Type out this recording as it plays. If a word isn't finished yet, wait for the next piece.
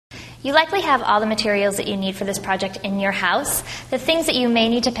You likely have all the materials that you need for this project in your house. The things that you may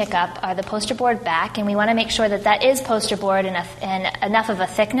need to pick up are the poster board back, and we want to make sure that that is poster board in enough of a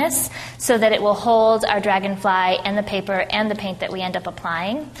thickness so that it will hold our dragonfly and the paper and the paint that we end up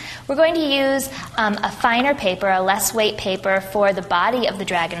applying. We're going to use a finer paper, a less weight paper for the body of the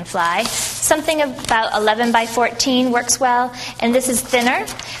dragonfly. Something about 11 by 14 works well, and this is thinner.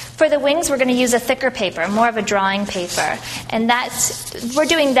 For the wings, we're going to use a thicker paper, more of a drawing paper, and we're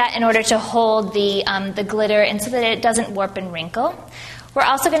doing that in order to hold the glitter and so that it doesn't warp and wrinkle. We're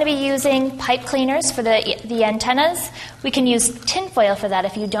also going to be using pipe cleaners for the antennas. We can use tin foil for that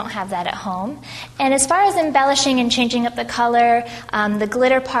if you don't have that at home. And as far as embellishing and changing up the color, the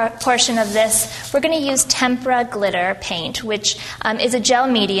glitter portion of this, we're going to use tempera glitter paint, which is a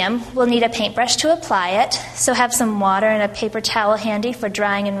gel medium. We'll need a paintbrush to apply it, so have some water and a paper towel handy for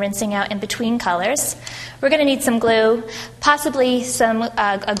drying and rinsing out in between colors. We're going to need some glue, possibly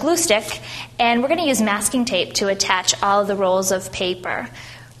a glue stick, and we're going to use masking tape to attach all of the rolls of paper.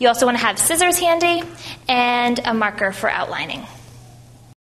 You also want to have scissors handy and a marker for outlining.